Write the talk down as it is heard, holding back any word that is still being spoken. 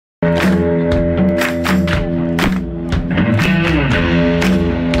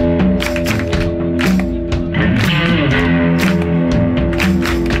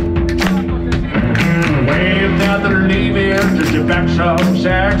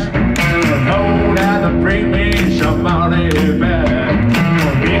Oh, that to bring me some money back.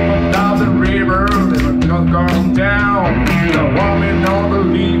 People down the river, they were gone down. The woman on the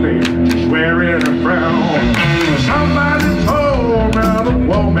leaving, she's wearing a frown. Somebody told me the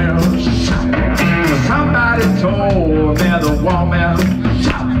woman. Somebody told me the woman.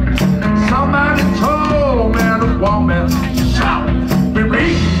 Somebody told me the woman. Be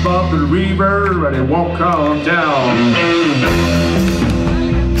reading above the river and it won't come down.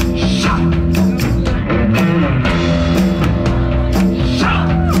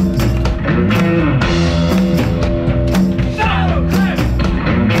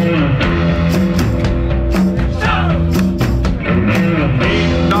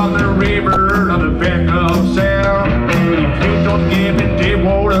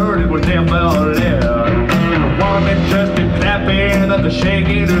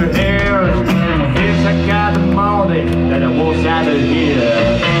 Shaking her hair, it's I got the money that I want out of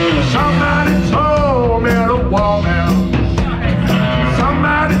here. Somebody told me the woman.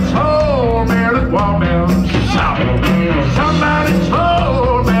 Somebody told me the woman. Somebody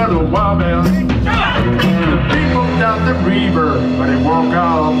told me the woman. The people down the river, but they won't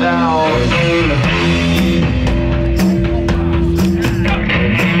come down.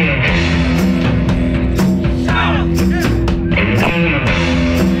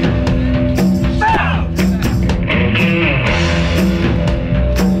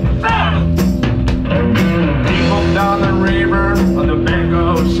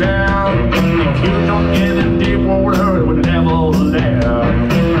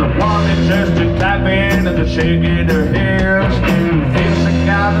 Shaking her hair, it's a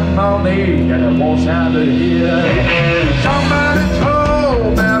kind of money and it wants out of here. Somebody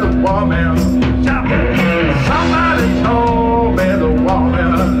told me the woman. Somebody told me the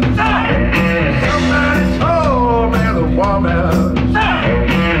woman. Somebody told me the woman.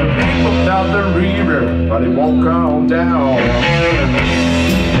 People down the river, but it won't come down.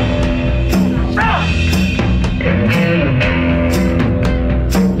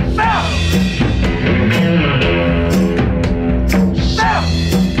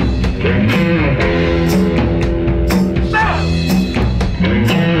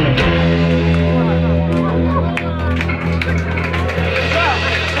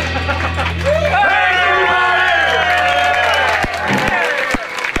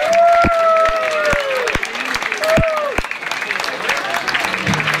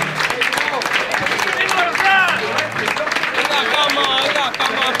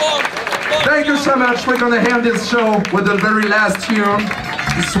 Thank you so much. We're gonna end this show with the very last tune.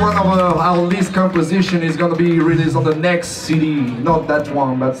 This is one of our least composition. Is gonna be released on the next CD. Not that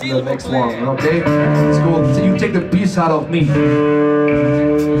one, but the next one. Okay? It's called "You Take the Piece Out of Me."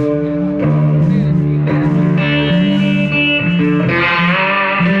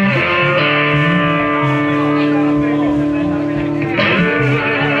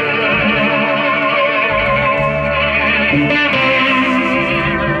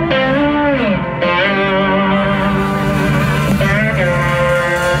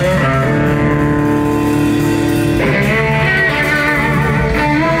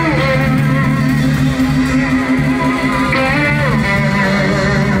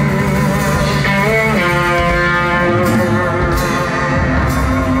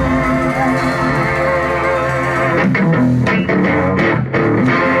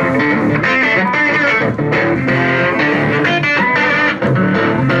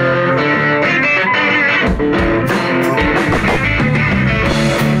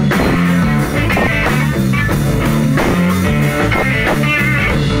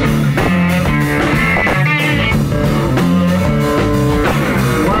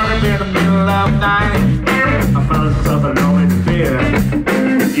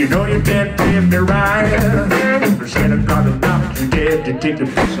 Take the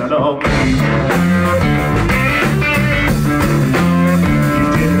piece out of me.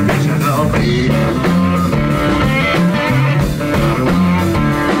 You take the piece out of me.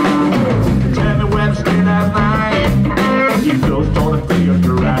 Tell me when it's late at night, you close on the field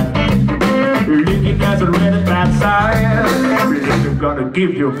to right. Looking at the red and bad side, really I'm gonna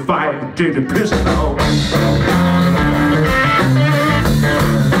give you a fight. Take the piece out of me.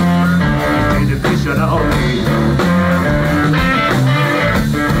 Take the piece out of me.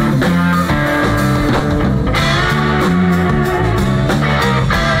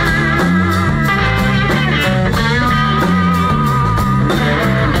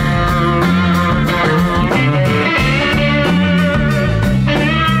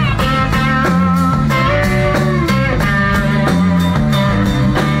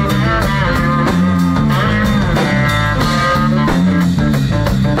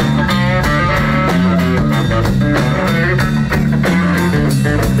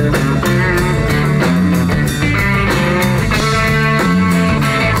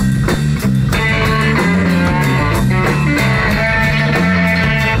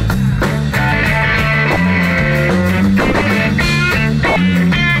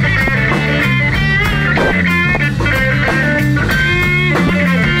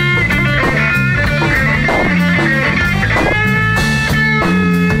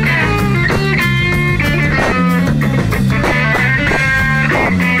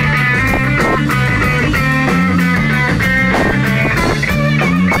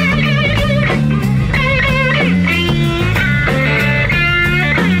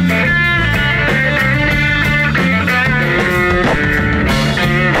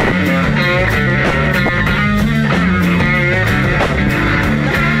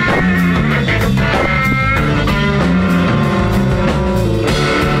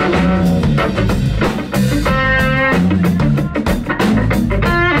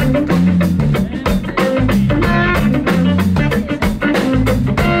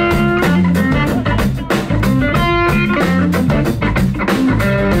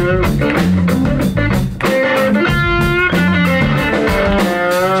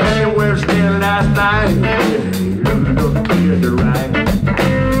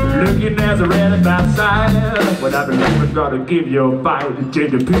 gotta give you a bite to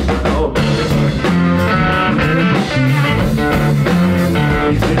change the picture. Oh.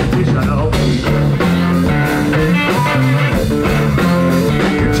 Change the picture, oh.